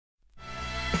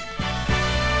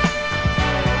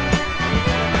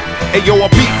Ayo,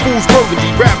 I beat fools burgundy,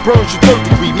 rap burns your third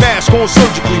degree, mask on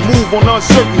surgically, move on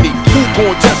uncertainty. Who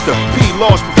gon' test her? P.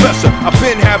 Lost professor. I've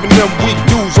been having them weak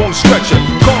dudes on the stretcher.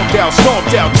 Calmed out,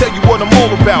 stomped out, tell you what I'm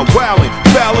all about. Wildin',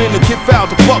 fouling to get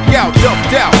fouled the fuck out,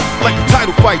 duffed out. Like a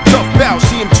title fight, tough bout.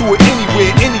 See him to it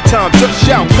anywhere, anytime, just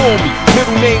shout, call me.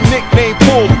 Middle name, nickname,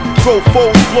 Paulie. Throw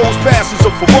foes, blows fast as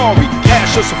a Ferrari.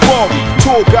 Ash a Safari,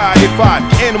 tour guide if I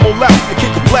animal out and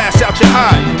kick a blast out your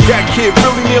eye. That kid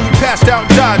really nearly passed out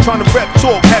and died trying to rep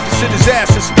talk. Had to sit his ass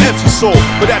in some Pepsi salt.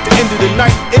 But at the end of the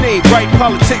night, it ain't right.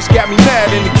 Politics got me mad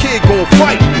and the kid gon'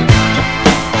 fight.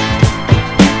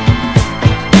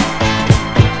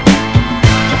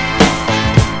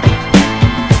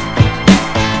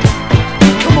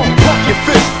 Come on, pump your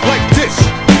fist like this.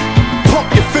 Pump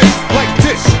your fist like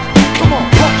this. Come on,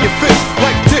 pump your fist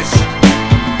like this.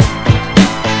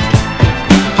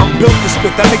 I'm built to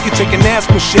spit, I make you take an ass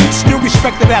for shit. Still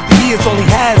respected after years, only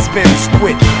has been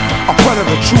quit. A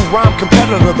predator, true rhyme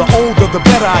competitor. The older the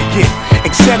better I get,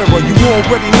 etc. You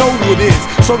already know who it is,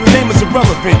 so the name is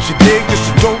irrelevant. You dig? Just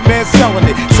a dope man selling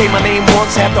it. Say my name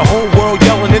once, have the whole world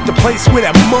yelling it. The place where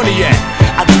that money at,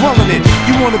 I dwell in it.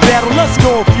 You wanna battle? Let's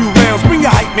go a few rounds. Bring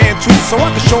your hype man too, so I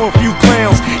can show a few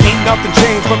clowns. Ain't nothing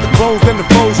changed but the clothes and the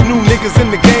foes. New niggas in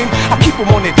the game, I keep them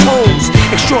on their toes.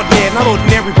 Extraordinary, not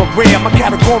ordinary but rare. My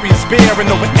category is bearing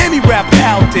over any rapper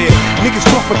out there. Niggas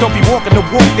talk but don't be walking the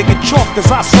walk. They get chalked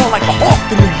as I saw like a hawk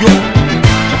to New York.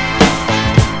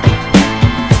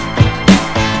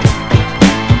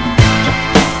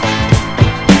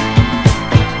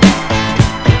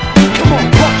 Come on,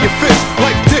 pump your fist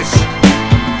like this.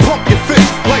 Pump your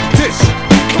fist like this.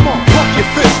 Come on, pump your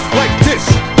fist like this.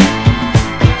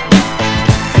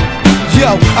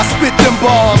 Yo, I spit them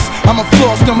bars, I'ma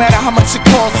floss no matter how much it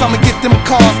costs. I'ma get them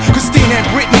cars, Christina and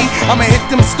Britney, I'ma hit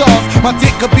them stars. My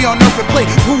dick could be on Earth and play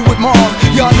pool with Mars.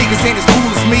 Y'all niggas ain't as cool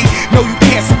as me. No, you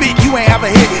can't spit, you ain't have a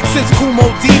hit since Kool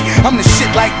Moe Dee. I'm the shit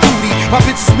like Duty, my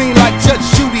bitches mean like Judge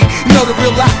Judy. You know the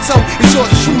real Lotto is yours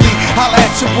truly. Holla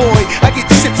at your boy, I get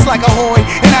chips like a hoy,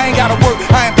 and I ain't gotta work,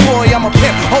 I employ. I'm a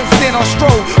pimp, whole stand on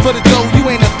stroll for the dough. You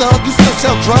ain't a thug, you still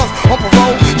sell drugs on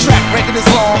parole. Track record is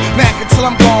long, Mac until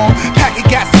I'm gone. Packing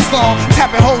gas is long,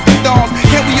 tapping hoes